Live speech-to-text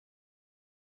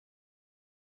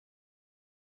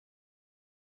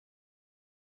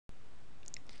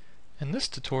In this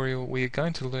tutorial we are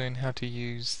going to learn how to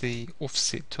use the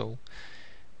offset tool.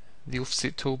 The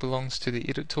offset tool belongs to the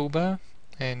edit toolbar,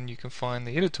 and you can find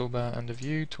the edit toolbar under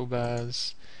view,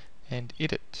 toolbars and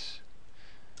edit.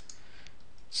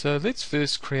 So let's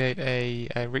first create a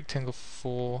rectangle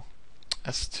for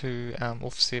us to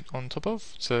offset on top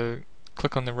of. So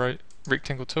click on the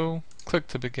rectangle tool, click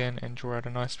to begin and draw out a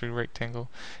nice big rectangle,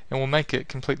 and we'll make it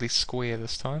completely square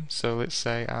this time. So let's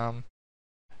say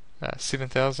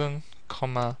 7,000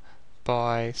 comma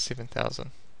by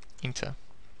 7,000. Enter.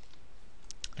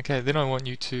 Okay, then I want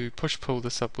you to push pull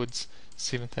this upwards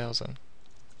 7,000.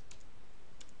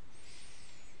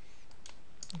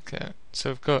 Okay,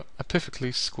 so we've got a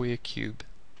perfectly square cube.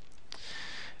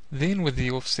 Then with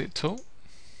the offset tool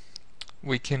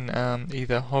we can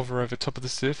either hover over top of the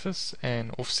surface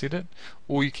and offset it,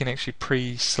 or you can actually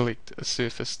pre-select a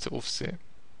surface to offset.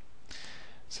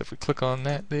 So if we click on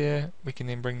that there, we can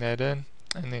then bring that in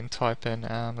and then type in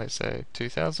let's say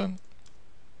 2,000.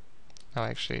 Oh,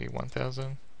 actually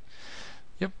 1,000.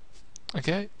 Yep.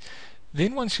 Okay.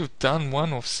 Then once you've done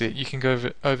one offset, you can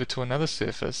go over to another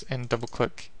surface and double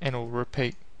click, and it will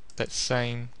repeat that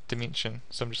same dimension.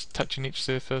 So I'm just touching each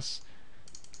surface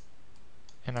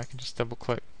and I can just double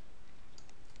click.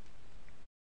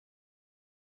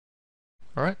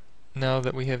 Alright, now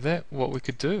that we have that, what we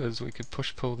could do is we could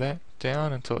push pull that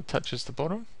down until it touches the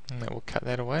bottom, and that will cut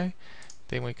that away.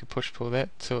 Then we could push pull that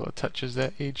till it touches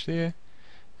that edge there.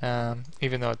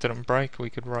 Even though it didn't break, we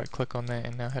could right click on that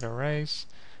and now hit erase.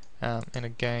 And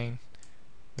again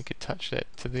we could touch that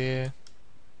to there,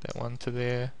 that one to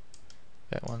there,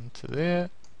 that one to there,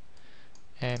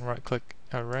 and right click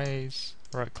erase,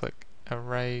 right click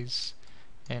erase,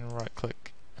 and right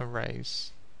click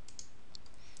erase.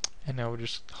 And now we'll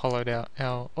just hollowed out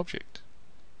our object.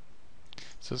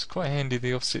 So it's quite handy,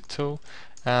 the offset tool.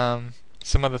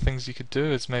 Some other things you could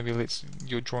do is maybe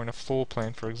you're drawing a floor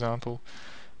plan, for example.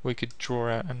 We could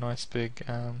draw out a nice big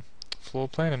floor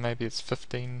plan, and maybe it's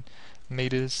 15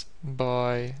 meters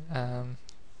by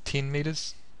 10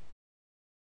 meters,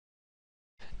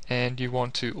 and you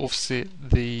want to offset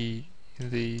the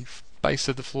base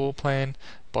of the floor plan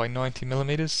by 90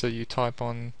 millimeters. So you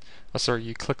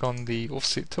you click on the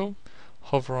offset tool,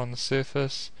 hover on the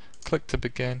surface, click to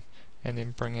begin, and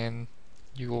then bring in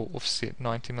your offset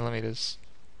 90 millimeters.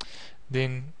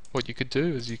 Then what you could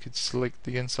do is you could select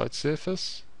the inside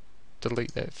surface,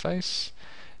 delete that face,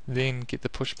 then get the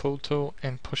push pull tool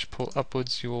and push pull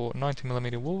upwards your 90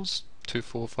 millimeter walls,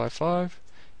 2455,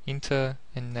 enter,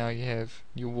 and now you have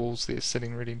your walls there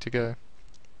sitting ready to go.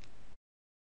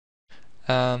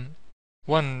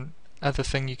 One other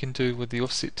thing you can do with the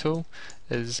offset tool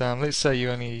is, let's say you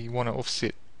only want to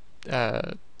offset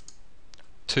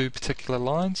two particular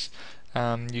lines.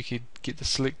 You could get the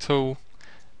select tool,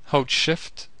 hold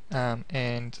shift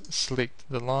and select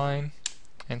the line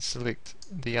and select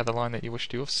the other line that you wish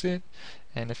to offset.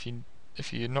 And if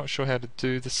you're not sure how to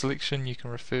do the selection, you can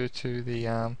refer to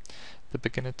the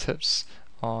beginner tips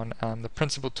on the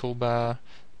principal toolbar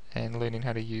and learning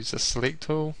how to use the select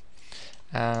tool.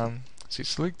 So you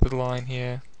select the line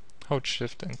here, hold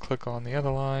shift and click on the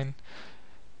other line,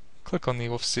 click on the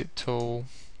offset tool,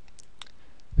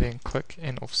 then click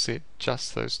and offset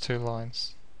just those two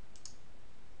lines.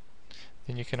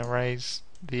 Then you can erase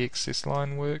the excess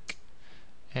line work,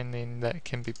 and then that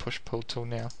can be push pull tool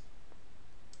now.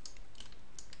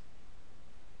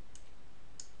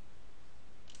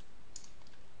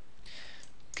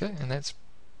 Okay, and that's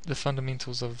the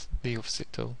fundamentals of the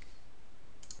offset tool.